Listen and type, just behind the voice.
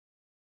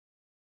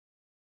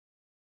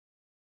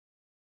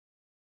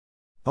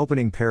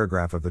Opening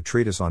paragraph of the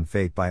treatise On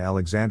Fate by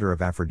Alexander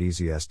of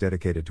Aphrodisias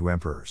dedicated to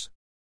emperors.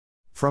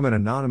 From an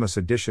anonymous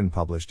edition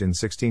published in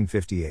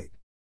 1658.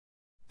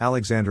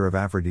 Alexander of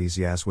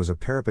Aphrodisias was a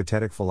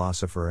peripatetic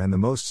philosopher and the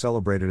most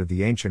celebrated of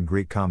the ancient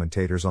Greek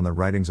commentators on the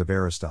writings of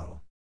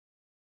Aristotle.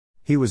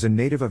 He was a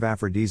native of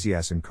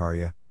Aphrodisias in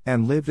Caria,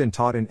 and lived and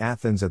taught in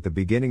Athens at the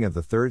beginning of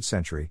the 3rd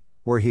century,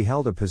 where he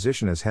held a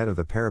position as head of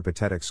the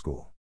Peripatetic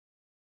school.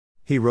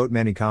 He wrote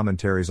many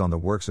commentaries on the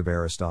works of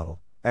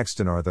Aristotle.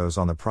 Extant are those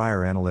on the prior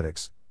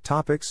analytics,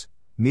 topics,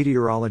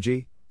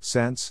 Meteorology,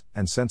 Sense,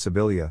 and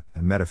Sensibilia,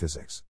 and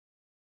Metaphysics.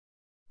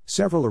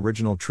 Several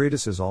original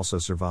treatises also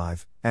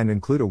survive, and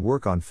include a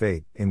work on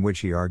fate, in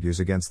which he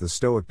argues against the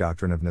Stoic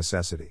doctrine of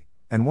necessity,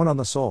 and one on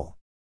the soul.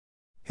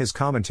 His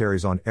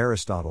commentaries on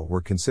Aristotle were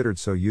considered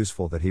so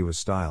useful that he was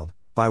styled,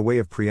 by way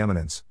of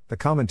preeminence, the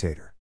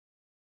commentator.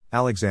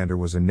 Alexander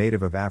was a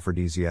native of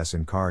Aphrodisias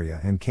in Caria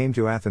and came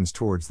to Athens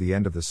towards the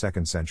end of the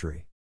 2nd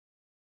century.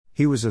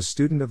 He was a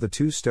student of the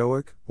two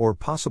Stoic, or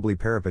possibly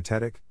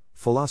Peripatetic,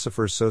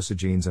 philosophers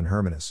Sosigenes and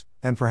Hermanus,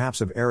 and perhaps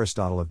of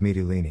Aristotle of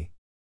Mytilene.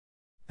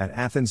 At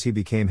Athens he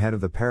became head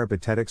of the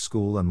Peripatetic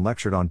school and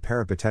lectured on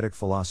peripatetic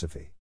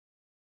philosophy.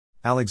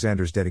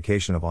 Alexander's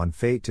dedication of On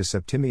Fate to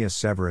Septimius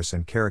Severus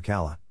and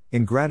Caracalla,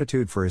 in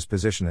gratitude for his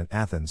position at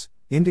Athens,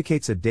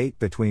 indicates a date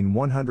between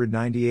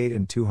 198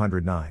 and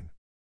 209.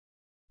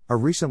 A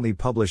recently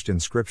published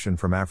inscription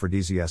from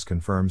Aphrodisias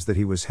confirms that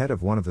he was head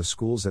of one of the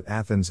schools at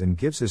Athens and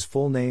gives his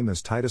full name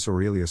as Titus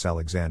Aurelius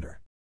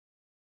Alexander.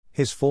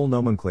 His full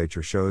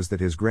nomenclature shows that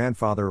his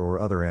grandfather or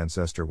other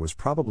ancestor was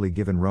probably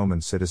given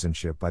Roman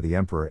citizenship by the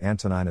Emperor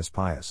Antoninus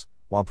Pius,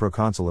 while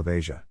proconsul of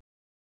Asia.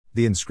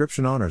 The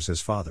inscription honors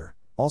his father,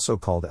 also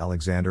called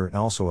Alexander and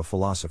also a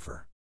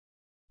philosopher.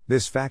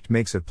 This fact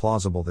makes it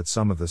plausible that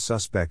some of the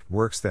suspect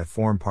works that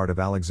form part of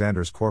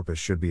Alexander's corpus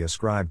should be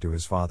ascribed to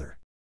his father.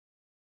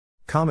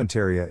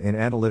 Commentaria in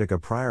Analytica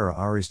Priora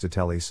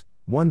Aristotelis,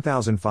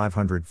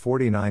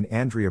 1549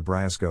 Andrea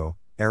Briasco,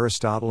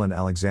 Aristotle and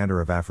Alexander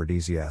of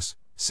Aphrodisias,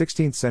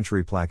 16th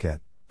century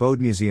plaquette, Bode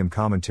Museum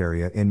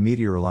Commentaria in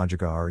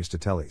Meteorologica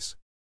Aristotelis.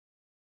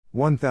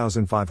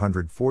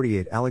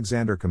 1548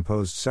 Alexander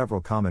composed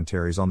several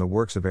commentaries on the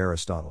works of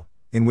Aristotle,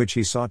 in which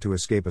he sought to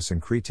escape a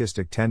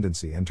syncretistic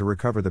tendency and to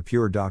recover the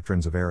pure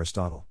doctrines of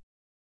Aristotle.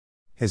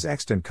 His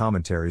extant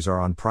commentaries are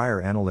on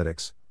prior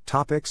analytics,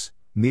 topics,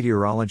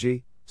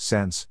 Meteorology,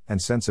 Sense,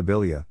 and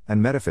Sensibilia,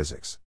 and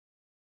Metaphysics.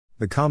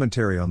 The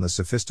commentary on the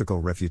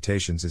Sophistical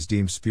Refutations is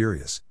deemed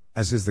spurious,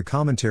 as is the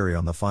commentary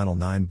on the final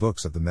 9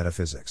 books of the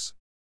Metaphysics.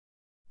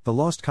 The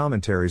lost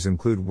commentaries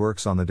include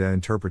works on the De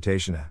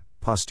Interpretatione,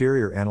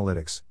 Posterior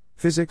Analytics,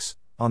 Physics,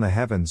 on the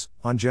Heavens,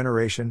 on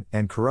Generation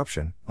and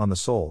Corruption, on the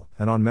Soul,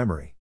 and on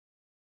Memory.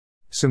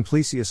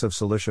 Simplicius of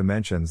Cilicia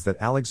mentions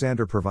that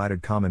Alexander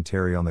provided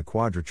commentary on the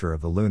quadrature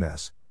of the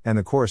lunes, and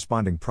the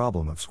corresponding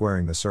problem of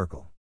squaring the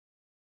circle.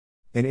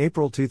 In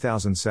April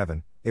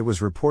 2007, it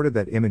was reported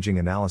that Imaging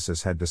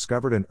Analysis had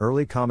discovered an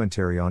early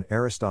commentary on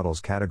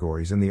Aristotle's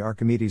categories in the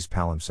Archimedes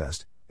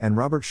palimpsest, and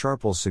Robert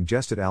Sharples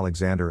suggested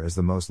Alexander as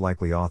the most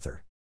likely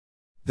author.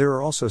 There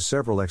are also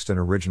several extant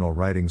original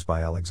writings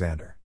by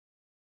Alexander.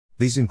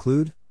 These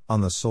include, On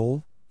the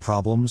Soul,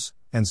 Problems,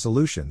 and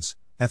Solutions,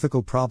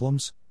 Ethical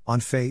Problems, On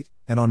Fate,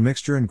 and On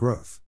Mixture and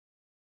Growth.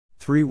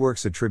 3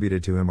 works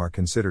attributed to him are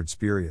considered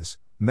spurious,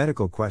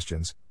 Medical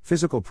Questions,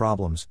 Physical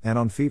Problems, and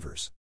On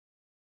Fevers.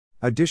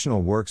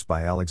 Additional works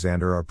by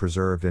Alexander are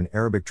preserved in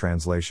Arabic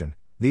translation.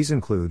 These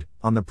include,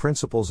 On the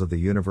Principles of the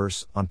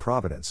Universe, On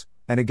Providence,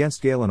 and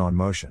Against Galen on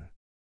Motion.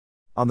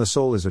 On the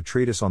Soul is a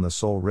treatise on the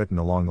soul written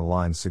along the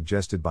lines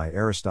suggested by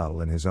Aristotle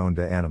in his own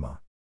De Anima.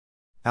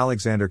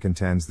 Alexander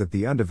contends that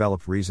the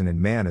undeveloped reason in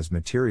man is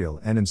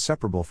material and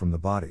inseparable from the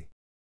body.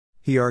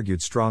 He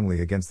argued strongly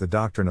against the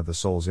doctrine of the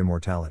soul's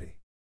immortality.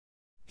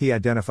 He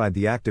identified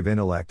the active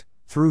intellect,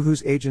 through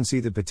whose agency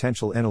the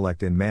potential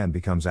intellect in man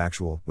becomes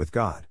actual, with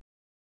God.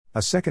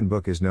 A second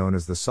book is known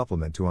as the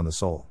Supplement to On the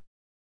Soul.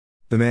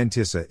 The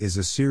Mantissa is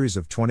a series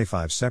of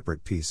 25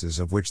 separate pieces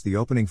of which the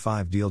opening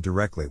 5 deal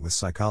directly with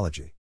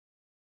psychology.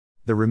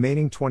 The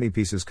remaining 20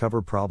 pieces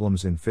cover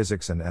problems in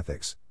physics and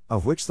ethics,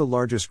 of which the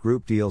largest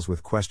group deals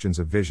with questions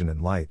of vision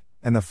and light,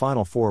 and the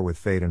final 4 with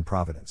fate and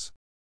providence.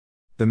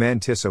 The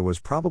Mantissa was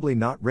probably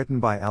not written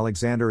by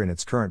Alexander in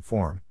its current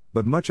form,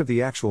 but much of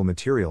the actual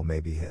material may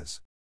be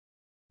his.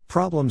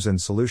 Problems and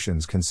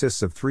Solutions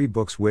consists of 3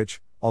 books which,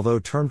 although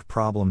termed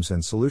Problems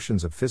and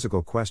Solutions of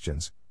Physical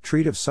Questions,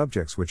 treat of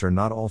subjects which are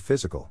not all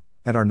physical,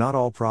 and are not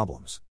all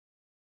problems.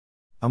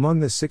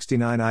 Among the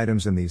 69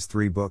 items in these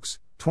 3 books,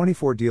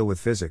 24 deal with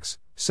physics,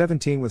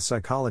 17 with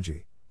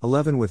psychology,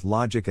 11 with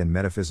logic and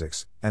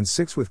metaphysics, and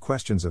 6 with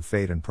questions of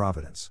fate and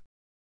providence.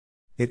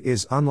 It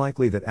is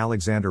unlikely that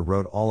Alexander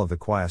wrote all of the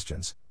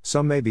questions.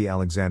 Some may be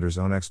Alexander's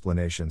own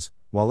explanations,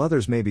 while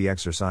others may be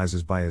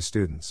exercises by his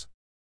students.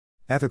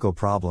 Ethical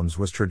Problems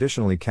was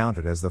traditionally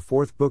counted as the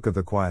 4th book of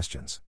the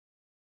questions.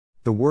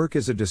 The work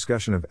is a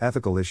discussion of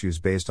ethical issues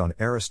based on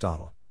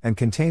Aristotle, and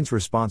contains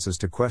responses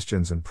to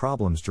questions and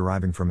problems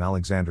deriving from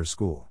Alexander's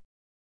school.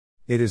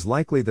 It is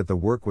likely that the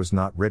work was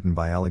not written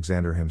by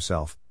Alexander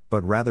himself,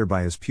 but rather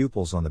by his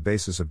pupils on the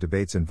basis of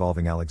debates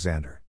involving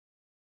Alexander.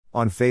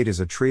 On Fate is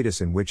a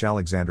treatise in which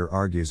Alexander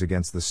argues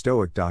against the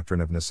Stoic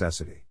doctrine of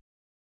necessity.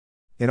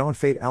 In On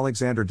Fate,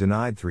 Alexander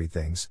denied three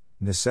things: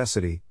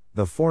 necessity,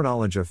 the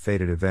foreknowledge of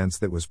fated events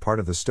that was part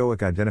of the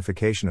Stoic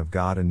identification of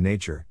God and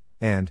nature,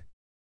 and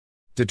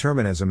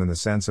determinism in the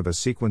sense of a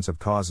sequence of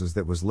causes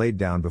that was laid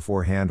down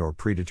beforehand or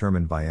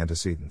predetermined by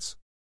antecedents.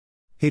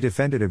 He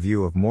defended a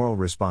view of moral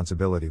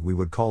responsibility we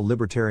would call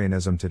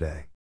libertarianism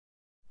today.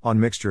 On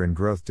Mixture and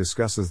Growth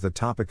discusses the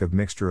topic of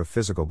mixture of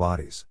physical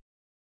bodies.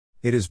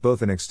 It is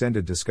both an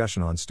extended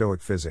discussion on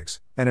Stoic physics,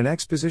 and an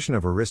exposition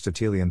of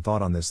Aristotelian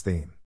thought on this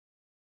theme.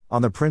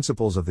 On the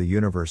Principles of the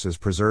Universe is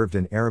preserved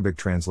in Arabic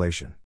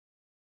translation.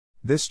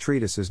 This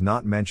treatise is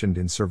not mentioned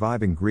in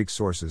surviving Greek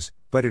sources,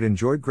 but it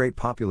enjoyed great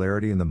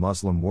popularity in the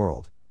Muslim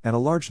world, and a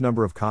large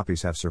number of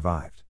copies have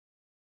survived.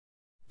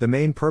 The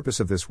main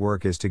purpose of this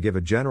work is to give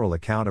a general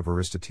account of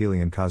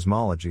Aristotelian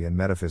cosmology and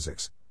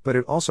metaphysics, but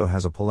it also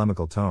has a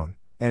polemical tone,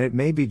 and it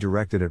may be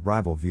directed at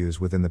rival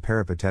views within the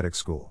Peripatetic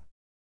school.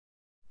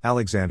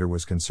 Alexander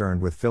was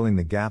concerned with filling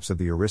the gaps of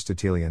the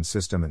Aristotelian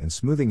system and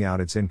smoothing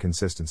out its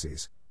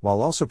inconsistencies,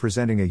 while also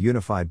presenting a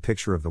unified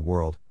picture of the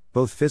world,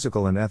 both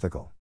physical and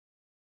ethical.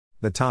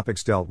 The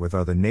topics dealt with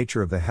are the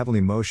nature of the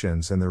heavenly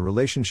motions and their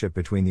relationship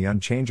between the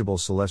unchangeable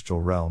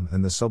celestial realm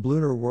and the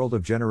sublunar world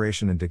of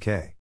generation and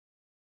decay.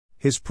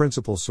 His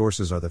principal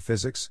sources are the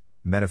Physics,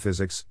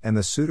 Metaphysics, and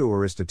the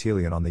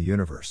Pseudo-Aristotelian on the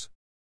Universe.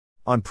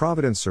 On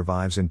Providence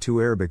survives in two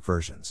Arabic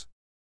versions.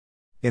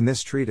 In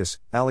this treatise,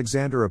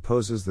 Alexander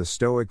opposes the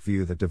Stoic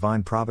view that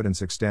divine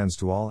providence extends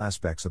to all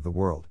aspects of the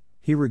world.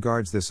 He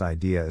regards this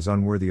idea as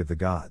unworthy of the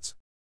gods.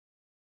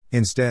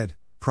 Instead,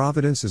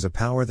 providence is a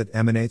power that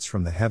emanates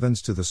from the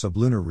heavens to the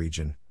sublunar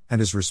region, and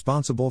is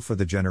responsible for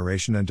the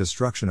generation and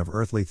destruction of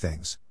earthly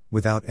things,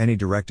 without any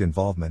direct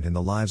involvement in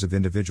the lives of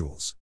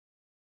individuals.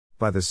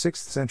 By the 6th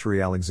century,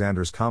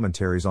 Alexander's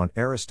commentaries on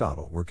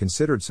Aristotle were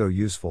considered so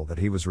useful that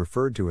he was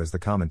referred to as the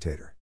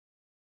commentator.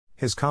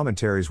 His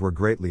commentaries were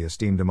greatly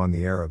esteemed among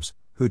the Arabs,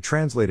 who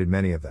translated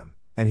many of them,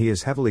 and he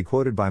is heavily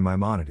quoted by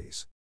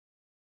Maimonides.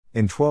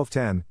 In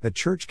 1210, the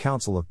Church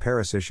Council of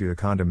Paris issued a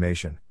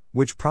condemnation,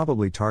 which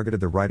probably targeted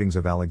the writings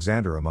of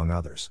Alexander among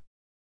others.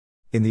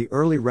 In the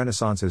early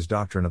Renaissance, his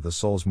doctrine of the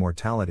soul's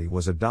mortality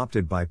was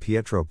adopted by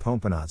Pietro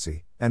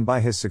Pomponazzi, and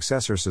by his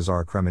successor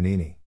Cesare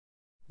Cremonini.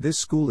 This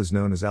school is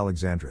known as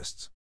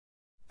Alexandrists.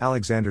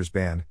 Alexander's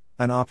band,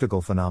 an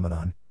optical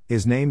phenomenon,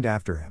 is named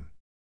after him.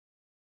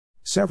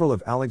 Several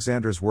of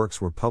Alexander's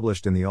works were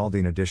published in the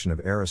Aldine edition of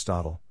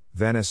Aristotle,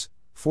 Venice,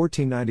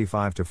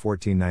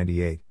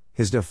 1495–1498.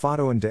 His De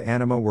Fato and De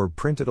Anima were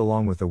printed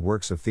along with the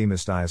works of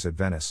Themistius at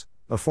Venice,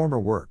 a former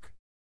work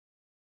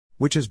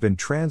which has been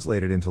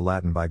translated into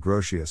Latin by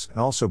Grotius and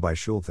also by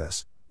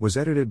Schulthess, was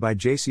edited by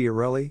J.C.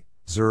 Arelli,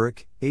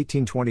 Zurich,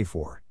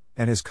 1824,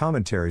 and his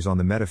commentaries on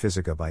the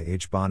Metaphysica by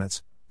H.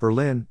 Bonitz,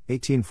 Berlin,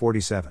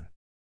 1847.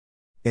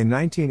 In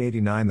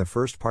 1989, the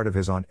first part of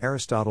his On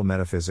Aristotle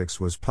Metaphysics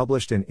was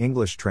published in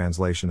English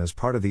translation as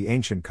part of the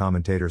Ancient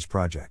Commentators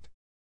project.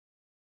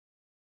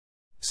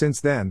 Since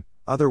then,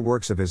 other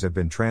works of his have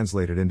been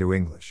translated into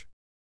English.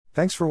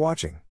 Thanks for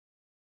watching.